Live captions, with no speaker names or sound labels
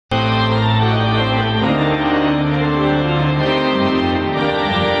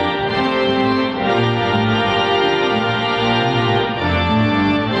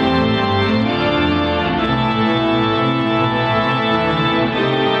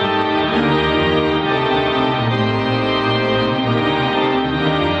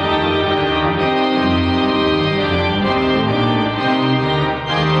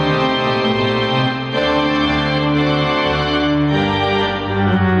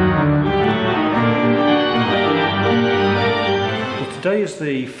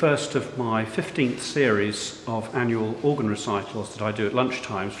the first of my 15th series of annual organ recitals that I do at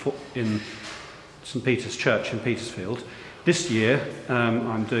lunchtimes in St Peter's Church in Petersfield. This year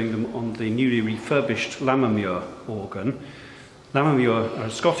I'm doing them on the newly refurbished Lammermuir Organ. Lammermuir are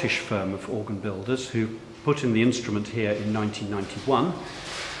a Scottish firm of organ builders who put in the instrument here in 1991,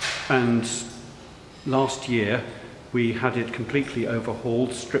 and last year we had it completely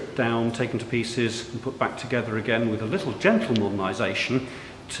overhauled, stripped down, taken to pieces and put back together again with a little gentle modernisation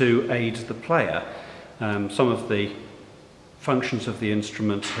to aid the player. Some of the functions of the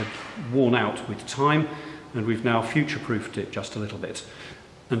instrument had worn out with time, and we've now future-proofed it just a little bit.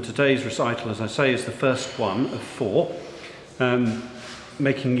 And today's recital, as I say, is the first one of 4,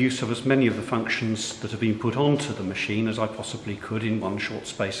 making use of as many of the functions that have been put onto the machine as I possibly could in one short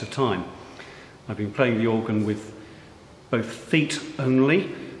space of time. I've been playing the organ with both feet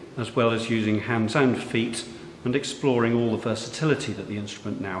only, as well as using hands and feet, and exploring all the versatility that the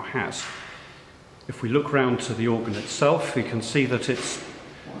instrument now has. If we look round to the organ itself, we can see that it's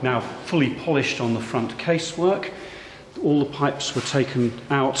now fully polished on the front casework. All the pipes were taken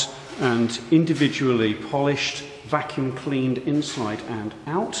out and individually polished, vacuum cleaned inside and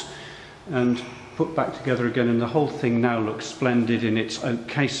out, and put back together again, and the whole thing now looks splendid in its oak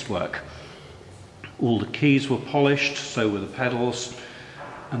casework. All the keys were polished, so were the pedals,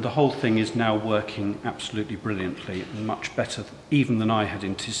 and the whole thing is now working absolutely brilliantly, and much better even than I had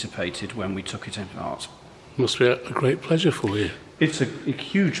anticipated when we took it apart. Must be a great pleasure for you. It's a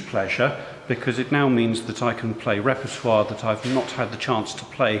huge pleasure, because it now means that I can play repertoire that I've not had the chance to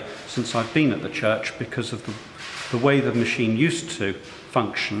play since I've been at the church, because of the way the machine used to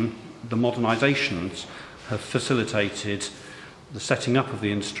function. The modernisations have facilitated the setting up of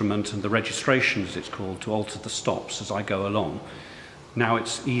the instrument and the registration, as it's called, to alter the stops as I go along. Now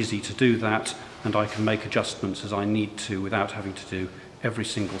it's easy to do that, and I can make adjustments as I need to without having to do every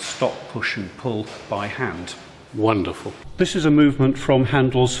single stop, push and pull by hand. Wonderful. This is a movement from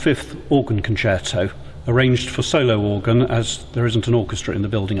Handel's 5th Organ Concerto, arranged for solo organ, as there isn't an orchestra in the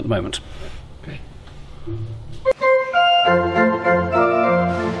building at the moment. Okay.